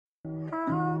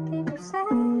In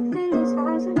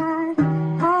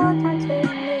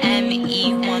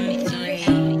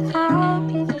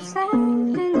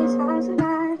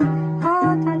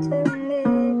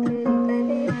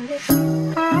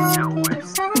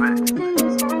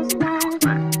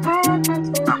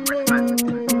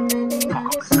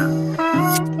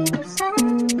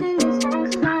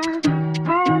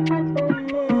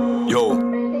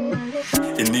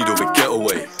need of a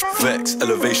getaway, vex,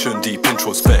 elevation, deep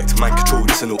introspect. Mind control,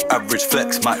 this ain't no average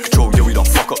flex. Mind control, yeah, we don't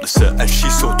fuck up the set. And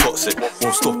she's so toxic,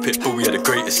 won't stop it, but we had the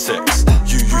greatest sex.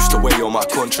 You used to weigh on my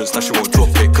conscience, now she won't drop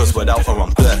it, cause without her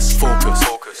I'm blessed. Focus,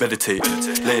 meditate,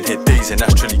 laying here dazing,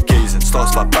 naturally gazing.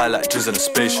 Stars fly by like jizz in a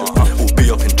spaceship. We'll be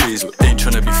up in J's, we ain't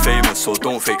tryna be famous, so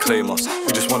don't fake claim us.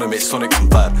 We just wanna make sonics and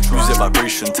vibe, music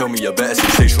vibration. Tell me you're better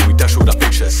sensation, we dash all that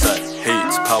picture aside.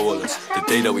 Hate's powerless, the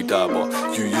day that we die,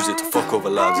 but you use it to fuck over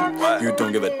lives. And you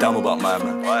don't give a damn about my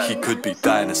man. He could be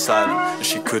dying in silence, and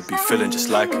she could be feeling just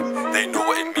like him. They know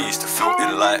what it means to feel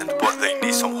enlightened, but they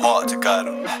need some heart to guide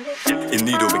them. In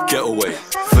need of a getaway,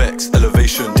 vex,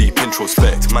 elevation, deep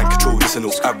introspect. Mind control, this ain't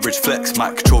no average flex.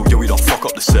 Mind control, yeah, we don't fuck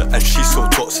up the set. And she's so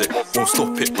toxic, won't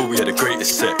stop it, but we had the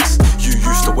greatest sex. You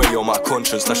used to weigh on my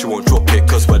conscience, now she won't drop it,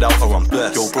 cause without her I'm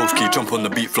blessed. Yo broski, jump on the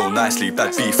beat, flow nicely.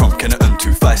 Bad B from Kenneton,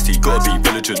 too feisty. Gotta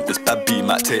be vigilant, this bad B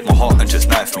might take my heart and just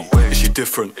knife me. Is she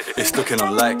different? It's looking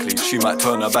unlikely. She might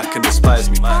turn her back and despise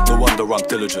me. No wonder I'm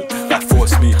diligent, that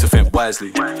forced me to think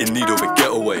wisely. In need of a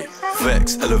getaway,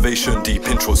 vex, elevation, deep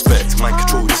introspect. Mind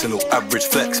control, this ain't no average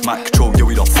flex. Mind control, yeah,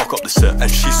 we don't fuck up the set. And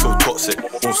she's so toxic,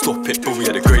 won't stop it, but we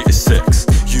had the greatest sex.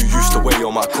 You used to weigh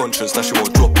on my conscience, now she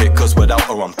won't drop it, cause without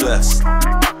her I'm blessed. How